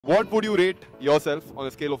What would you rate yourself on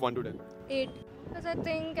a scale of 1 to 10? 8. Because I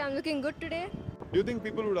think I'm looking good today. Do you think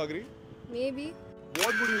people would agree? Maybe.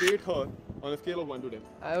 What would you rate her on a scale of 1 to 10?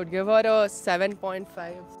 I would give her a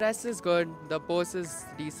 7.5. Dress is good. The pose is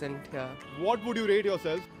decent. Yeah. What would you rate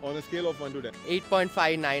yourself on a scale of 1 to 10?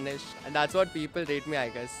 8.59ish. And that's what people rate me, I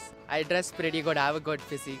guess. I dress pretty good. I have a good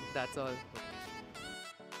physique. That's all.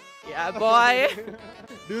 Yeah, boy.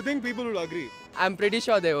 Do you think people would agree? I'm pretty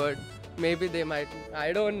sure they would. Maybe they might.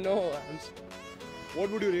 I don't know.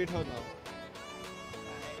 What would you rate her now?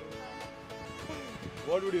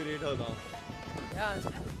 What would you rate her now?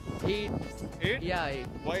 Yeah, 8. 8? Yeah, 8.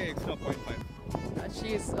 Why extra 0.5?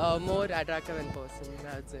 She's more attractive in person,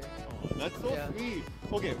 I would say. Oh, that's so Yeah. sweet.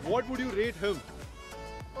 Okay, what would you rate him?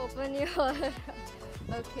 Open your.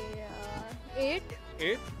 Okay, 8.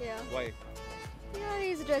 8? Yeah. Why? Yeah,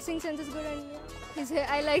 his dressing sense is good and yeah, his hair.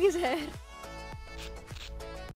 I like his hair.